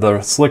again to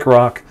the slick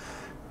rock,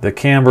 the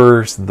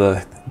cambers,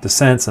 the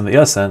descents, and the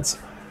ascents,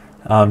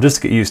 just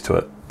to get used to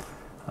it.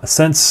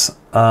 Since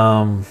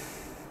probably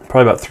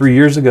about 3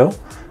 years ago,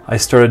 I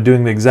started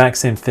doing the exact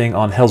same thing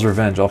on Hell's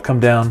Revenge. I'll come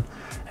down,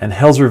 and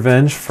Hell's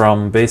Revenge,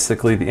 from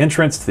basically the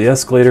entrance to the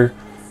escalator,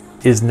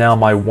 is now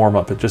my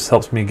warm-up. It just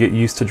helps me get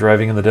used to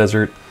driving in the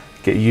desert,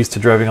 get used to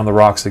driving on the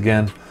rocks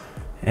again,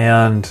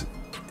 and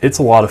it's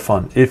a lot of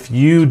fun. If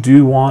you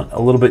do want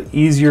a little bit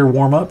easier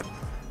warm-up,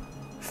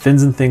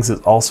 Fins and Things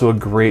is also a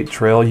great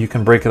trail. You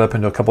can break it up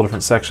into a couple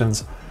different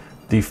sections.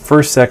 The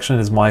first section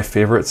is my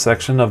favorite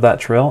section of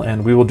that trail,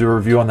 and we will do a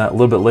review on that a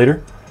little bit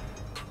later.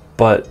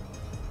 But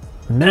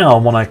now,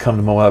 when I come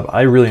to Moab,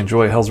 I really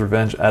enjoy Hell's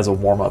Revenge as a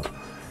warm-up.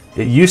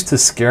 It used to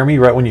scare me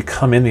right when you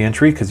come in the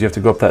entry because you have to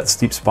go up that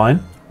steep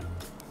spine.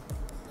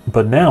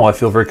 But now I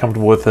feel very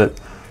comfortable with it,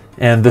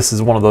 and this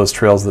is one of those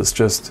trails that's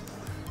just,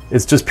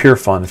 it's just pure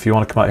fun. If you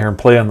want to come out here and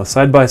play on the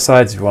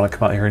side-by-sides, if you want to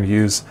come out here and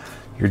use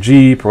your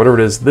Jeep or whatever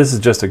it is, this is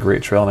just a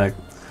great trail, and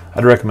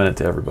I'd recommend it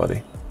to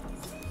everybody.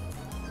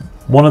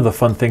 One of the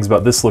fun things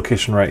about this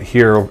location right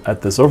here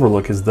at this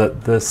overlook is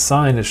that the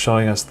sign is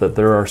showing us that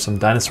there are some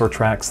dinosaur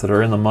tracks that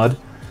are in the mud,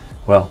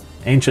 well,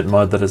 ancient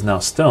mud that is now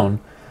stone,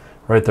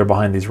 right there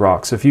behind these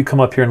rocks. So if you come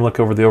up here and look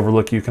over the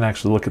overlook, you can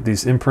actually look at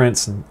these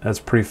imprints, and that's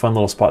a pretty fun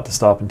little spot to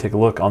stop and take a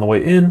look on the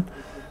way in,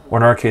 or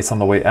in our case on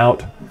the way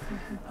out.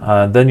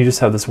 Then you just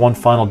have this one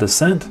final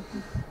descent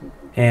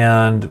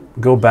and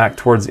go back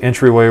towards the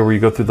entryway where you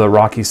go through the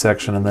rocky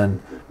section,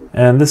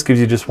 and this gives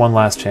you just one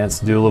last chance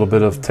to do a little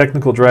bit of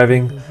technical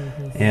driving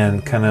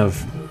and kind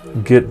of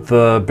get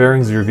the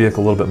bearings of your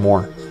vehicle a little bit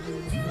more.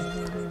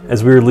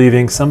 As we were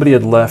leaving, somebody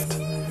had left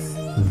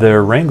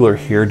their Wrangler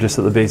here just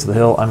at the base of the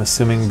hill, I'm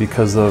assuming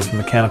because of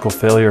mechanical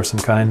failure of some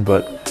kind,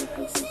 but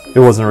it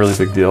wasn't a really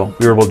big deal.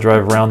 We were able to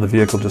drive around the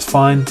vehicle just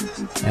fine,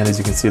 and as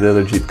you can see, the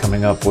other Jeep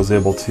coming up was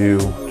able to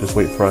just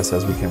wait for us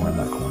as we came around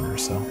that corner.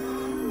 So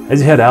as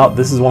you head out,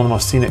 this is one of the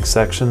most scenic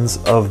sections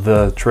of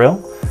the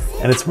trail,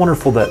 and it's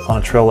wonderful that on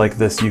a trail like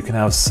this you can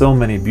have so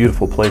many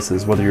beautiful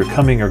places, whether you're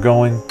coming or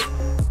going.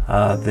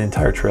 The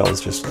entire trail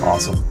is just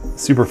awesome,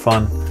 super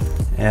fun,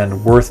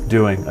 and worth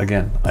doing.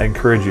 Again, I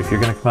encourage you, if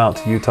you're going to come out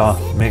to Utah,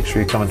 make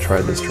sure you come and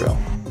try this trail.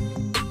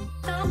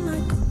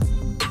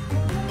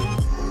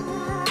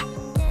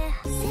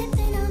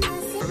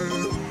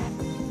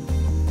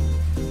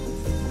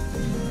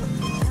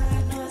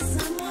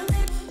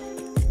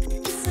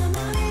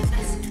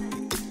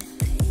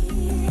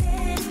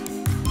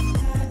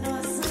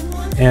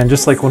 And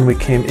just like when we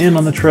came in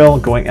on the trail,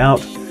 going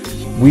out,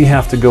 we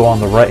have to go on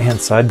the right-hand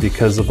side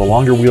because of the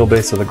longer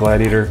wheelbase of the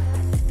Gladiator.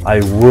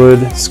 I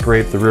would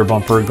scrape the rear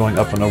bumper going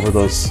up and over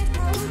those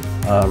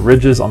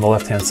ridges on the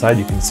left-hand side.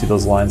 You can see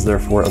those lines there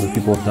for other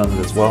people have done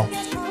it as well.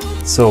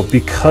 So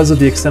because of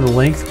the extended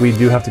length, we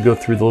do have to go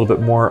through the little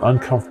bit more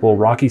uncomfortable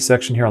rocky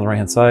section here on the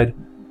right-hand side.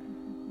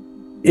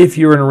 If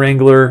you're in a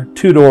Wrangler,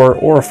 2-door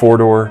or a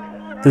 4-door,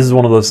 this is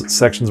one of those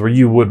sections where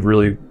you would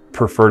really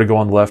prefer to go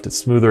on the left. It's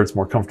smoother, it's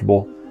more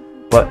comfortable.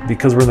 But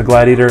because we're in the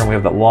Gladiator and we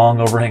have that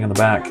long overhang in the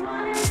back,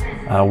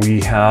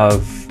 we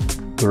have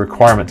the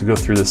requirement to go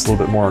through this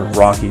little bit more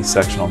rocky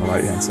section on the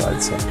right-hand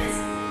side. So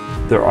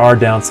there are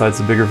downsides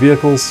to bigger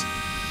vehicles.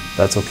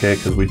 That's okay,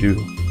 because we do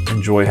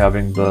enjoy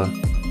having the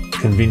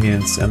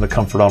convenience and the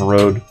comfort on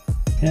road,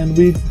 and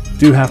we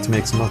do have to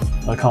make some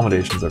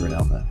accommodations every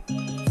now and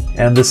then.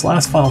 And this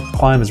last final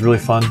climb is really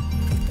fun.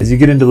 As you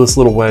get into this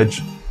little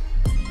wedge,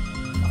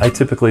 I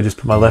typically just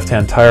put my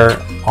left-hand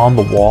tire on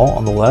the wall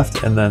on the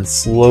left and then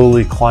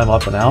slowly climb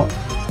up and out.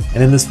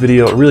 And in this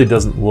video, it really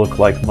doesn't look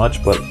like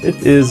much, but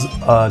it is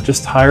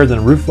just higher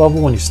than roof level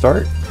when you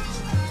start.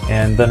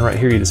 And then right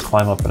here, you just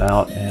climb up and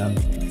out. And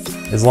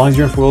as long as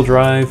you're in four-wheel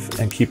drive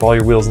and keep all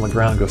your wheels on the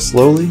ground and go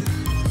slowly,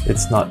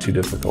 it's not too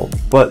difficult.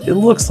 But it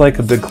looks like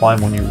a big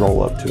climb when you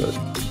roll up to it.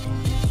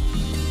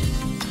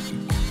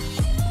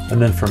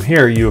 And then from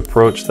here, you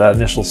approach that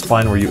initial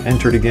spine where you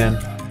entered again.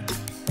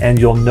 And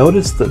you'll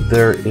notice that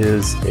there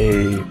is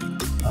a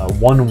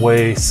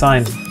one-way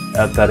sign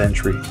at that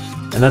entry.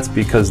 And that's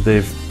because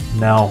they've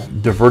now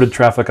diverted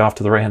traffic off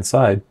to the right-hand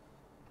side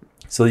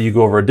so that you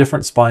go over a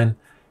different spine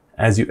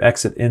as you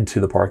exit into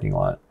the parking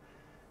lot.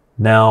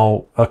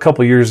 Now, a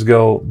couple years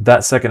ago,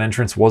 that second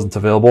entrance wasn't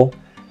available,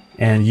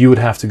 and you would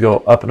have to go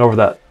up and over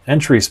that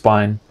entry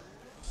spine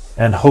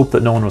and hope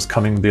that no one was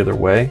coming the other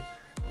way.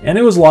 And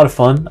it was a lot of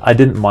fun. I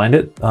didn't mind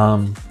it.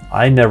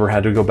 I never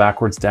had to go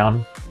backwards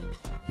down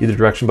either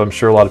direction, but I'm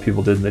sure a lot of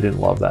people did, and they didn't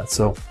love that.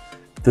 So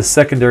the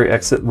secondary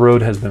exit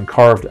road has been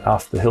carved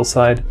off the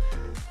hillside,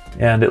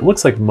 and it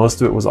looks like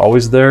most of it was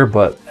always there,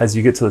 but as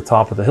you get to the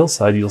top of the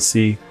hillside, you'll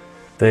see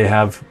they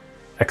have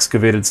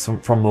excavated some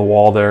from the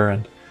wall there,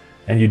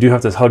 and you do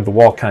have to hug the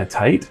wall kind of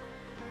tight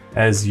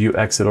as you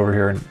exit over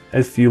here. And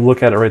if you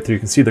look at it right there, you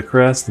can see the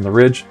crest and the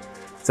ridge.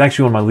 It's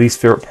actually one of my least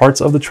favorite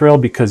parts of the trail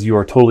because you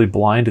are totally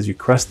blind as you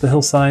crest the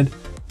hillside,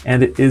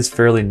 and it is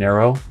fairly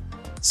narrow.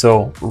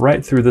 So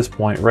right through this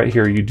point right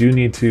here, you do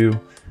need to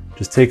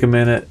just take a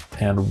minute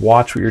and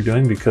watch what you're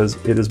doing because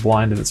it is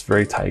blind and it's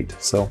very tight.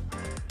 So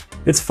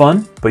it's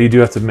fun, but you do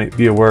have to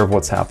be aware of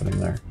what's happening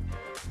there.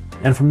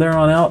 And from there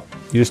on out,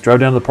 you just drive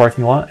down to the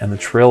parking lot and the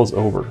trail is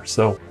over.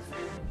 So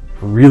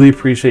really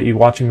appreciate you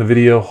watching the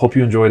video. Hope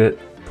you enjoyed it.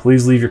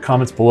 Please leave your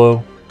comments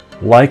below.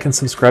 Like and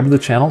subscribe to the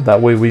channel.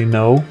 That way we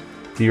know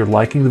that you're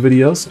liking the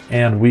videos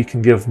and we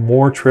can give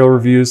more trail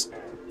reviews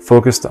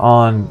focused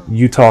on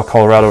Utah,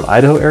 Colorado, and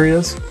Idaho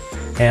areas,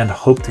 and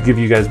hope to give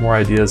you guys more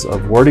ideas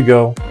of where to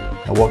go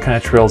and what kind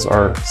of trails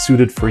are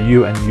suited for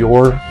you and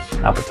your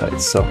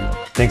appetites. So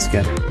thanks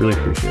again. Really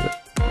appreciate it.